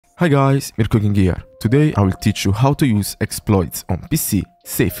Hi guys, MIRKO here. Today I will teach you how to use exploits on PC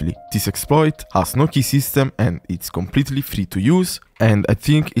safely. This exploit has no key system and it's completely free to use, and I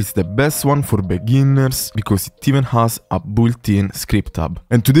think it's the best one for beginners because it even has a built-in script tab.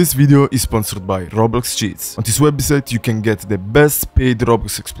 And today's video is sponsored by Roblox Cheats. On this website you can get the best paid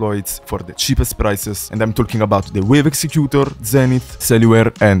Roblox exploits for the cheapest prices, and I'm talking about the Wave Executor, Zenith,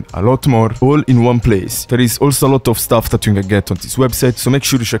 Cellular and a lot more, all in one place. There is also a lot of stuff that you can get on this website, so make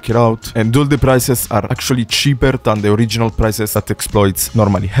sure you check it out, and all the prices are actually cheaper than the original prices that exploits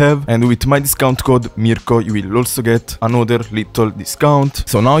normally have. And with my discount code MIRKO you will also get another little discount.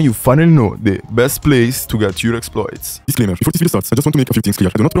 So now you finally know the best place to get your exploits. Disclaimer: before this video starts, I just want to make a few things clear.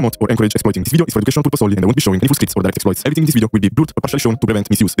 I do not promote or encourage exploiting. This video is for educational purposes only, and I won't be showing any full scripts or direct exploits. Everything in this video will be blurred or partially shown to prevent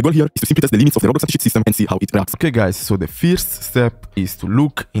misuse. The goal here is to simply test the limits of the Roblox anti-cheat system and see how it reacts. Okay guys, so the first step is to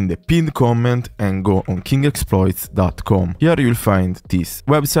look in the pinned comment and go on kingexploits.com. Here you will find this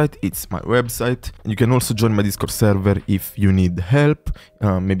website. It's my website. You can also join my Discord server if you need help.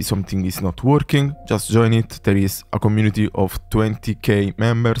 Maybe something is not working, just join it. There is a community of 20k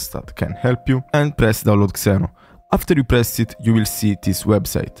members that can help you, and press download Xeno. After you press it, you will see this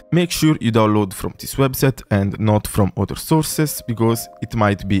website. Make sure you download from this website and not from other sources, because it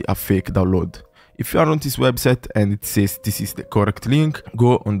might be a fake download. If you are on this website and it says this is the correct link,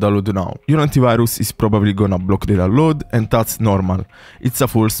 go on download now. Your antivirus is probably gonna block the download, and that's normal. It's a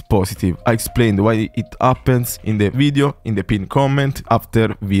false positive. I explained why it happens in the video in the pinned comment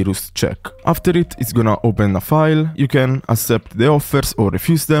after virus check. After it, it's gonna open a file. You can accept the offers or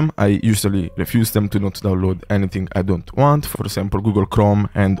refuse them. I usually refuse them to not download anything I don't want, for example Google Chrome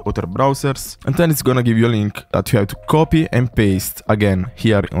and other browsers. And then it's gonna give you a link that you have to copy and paste again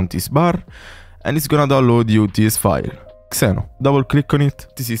here on this bar, and it's gonna download you this file, Xeno. Double click on it.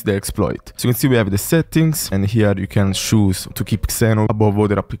 This is the exploit. So you can see we have the settings, and here you can choose to keep Xeno above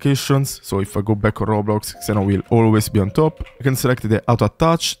other applications. So if I go back on Roblox, Xeno will always be on top. You can select the auto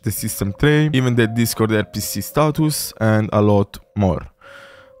attach, the system tray, even the Discord RPC status, and a lot more.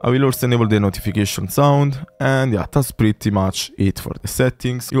 I will also enable the notification sound, and yeah, that's pretty much it for the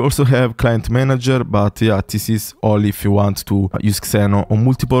settings. You also have client manager, but yeah, this is all if you want to use Xeno on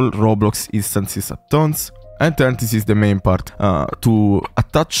multiple Roblox instances at once. And then this is the main part. To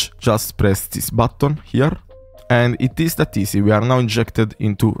attach, just press this button here. And it is that easy. We are now injected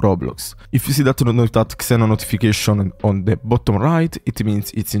into Roblox. If you see that Xeno notification on the bottom right, it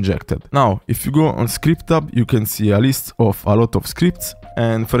means it's injected. Now, if you go on script tab, you can see a list of a lot of scripts.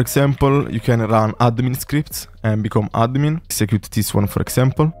 And for example, you can run admin scripts and become admin. Execute this one, for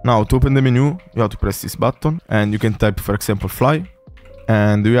example. Now, to open the menu, you have to press this button, and you can type, for example, fly.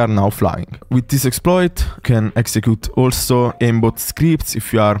 And we are now flying. With this exploit, you can execute also aimbot scripts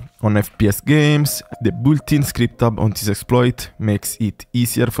if you are on FPS games. The built-in script tab on this exploit makes it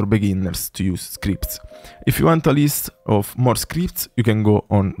easier for beginners to use scripts. If you want a list of more scripts, you can go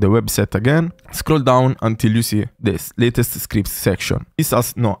on the website again, scroll down until you see this latest scripts section. This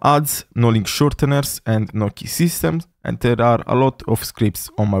has no ads, no link shorteners, and no key systems, and there are a lot of scripts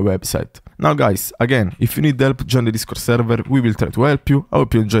on my website. Now guys, again, if you need help, join the Discord server. We will try to help you. I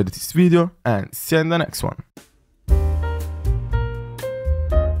hope you enjoyed this video, and see you in the next one.